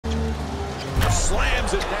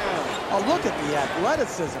slams it down. Oh, look at the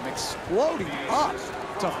athleticism exploding up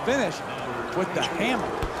to finish with the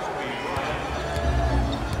hammer.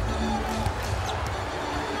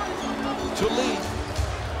 To lead.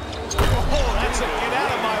 Oh, that's a get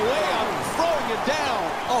out of my way. I'm throwing it down.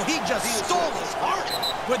 Oh, he just stole his heart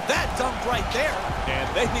with that dunk right there. And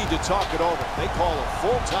they need to talk it over. They call a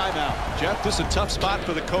full timeout. Jeff, this is a tough spot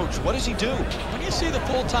for the coach. What does he do? When you see the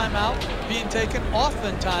full timeout being taken,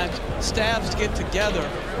 oftentimes staffs get together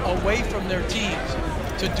away from their teams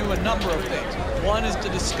to do a number of things. One is to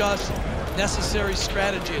discuss necessary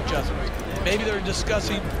strategy adjustments. Maybe they're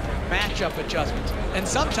discussing matchup adjustments. And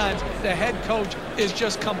sometimes the head coach is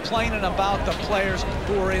just complaining about the players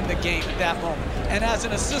who are in the game at that moment. And as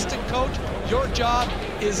an assistant coach, your job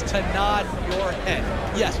is to nod your head.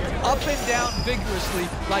 Yes, up and down vigorously,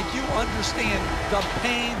 like you understand the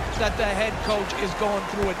pain that the head coach is going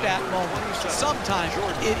through at that moment. Sometimes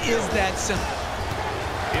it is that simple.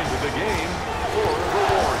 Into the game for the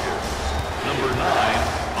Warriors. Number 9,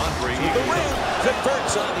 Andre To the rim,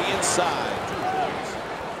 converts on the inside.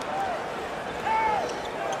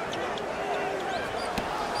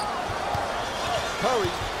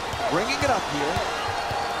 Curry bringing it up here.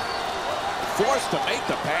 Forced to make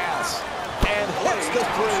the pass. And hits the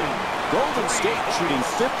three. Golden State shooting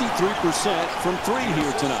 53% from three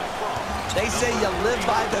here tonight. They say you live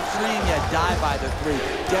by the three and you die by the three.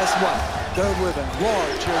 Guess what? They're living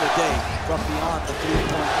large here today from beyond the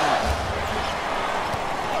three-point line.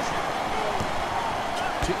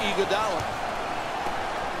 To Iguodala.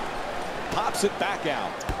 Pops it back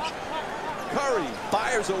out. Curry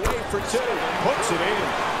fires away for two. Puts it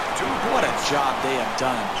in. What a job they have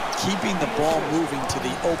done, keeping the ball moving to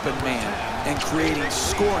the open man and creating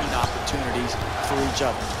scoring opportunities for each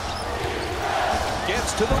other.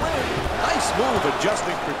 Gets to the rim. Nice move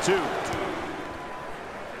adjusting for two.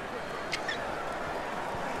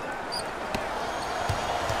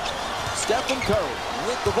 Stephen Curry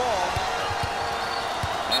with the ball.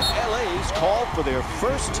 And LA's called for their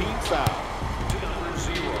first team foul. number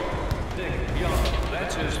 0, Nick Young.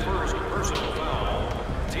 That's his first personal foul.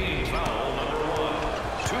 Team foul number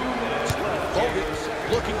 1. 2 minutes left.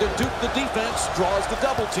 Bogut looking to dupe the defense, draws the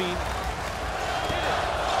double team.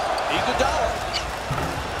 Iguodala.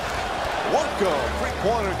 Won't go.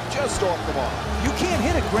 Three-pointer just off the mark. You can't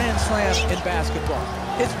hit a grand slam in basketball.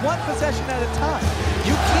 It's one possession at a time.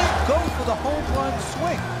 You can't go for the home run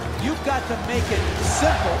swing. You've got to make it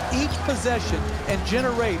simple each possession and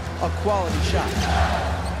generate a quality shot.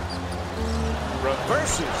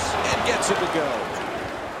 Reverses and gets it to go.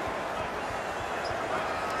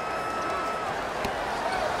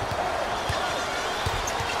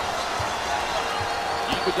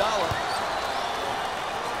 Iguodala.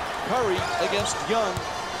 Curry against Young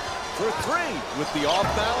for three with the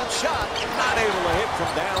off-balance shot. Not able to hit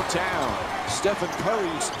from downtown. Stephen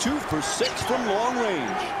Curry's 2 for 6 from long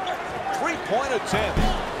range. Three-point attempt.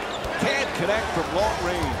 Can't connect from long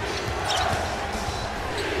range.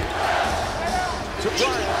 To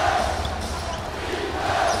Bryant.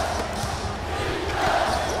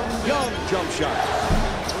 Young jump shot.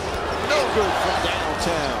 No good from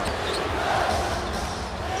downtown.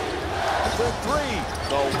 For three,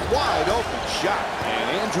 the wide open shot.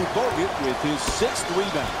 And Andrew Bogut with his 6th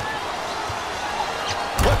rebound.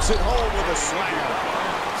 Puts it home with a slam.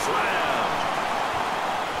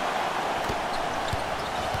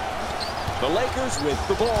 The Lakers with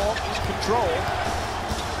the ball in control.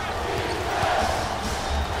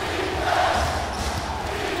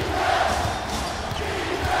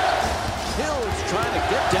 Hill is trying to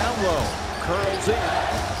get down low. Curls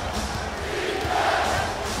in.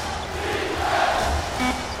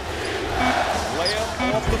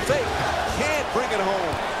 Layup off the fake. Can't bring it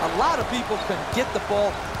home. A lot of people can get the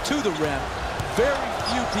ball to the rim. Very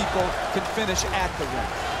few people can finish at the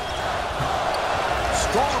rim.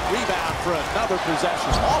 Strong rebound for another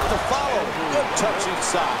possession. Off the follow. Good touch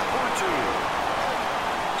inside.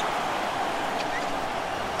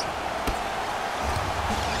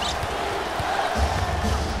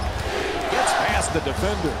 Gets past the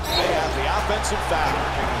defender. They have the offensive foul.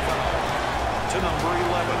 To number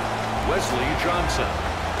 11, Wesley Johnson.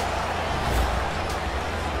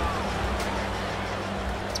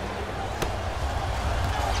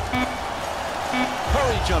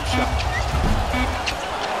 Curry jump shot.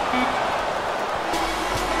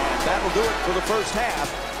 That'll do it for the first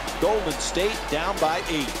half. Golden State down by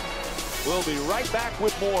 8. We'll be right back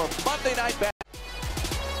with more Monday Night Basketball.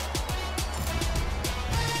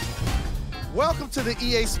 Welcome to the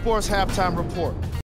EA Sports Halftime Report.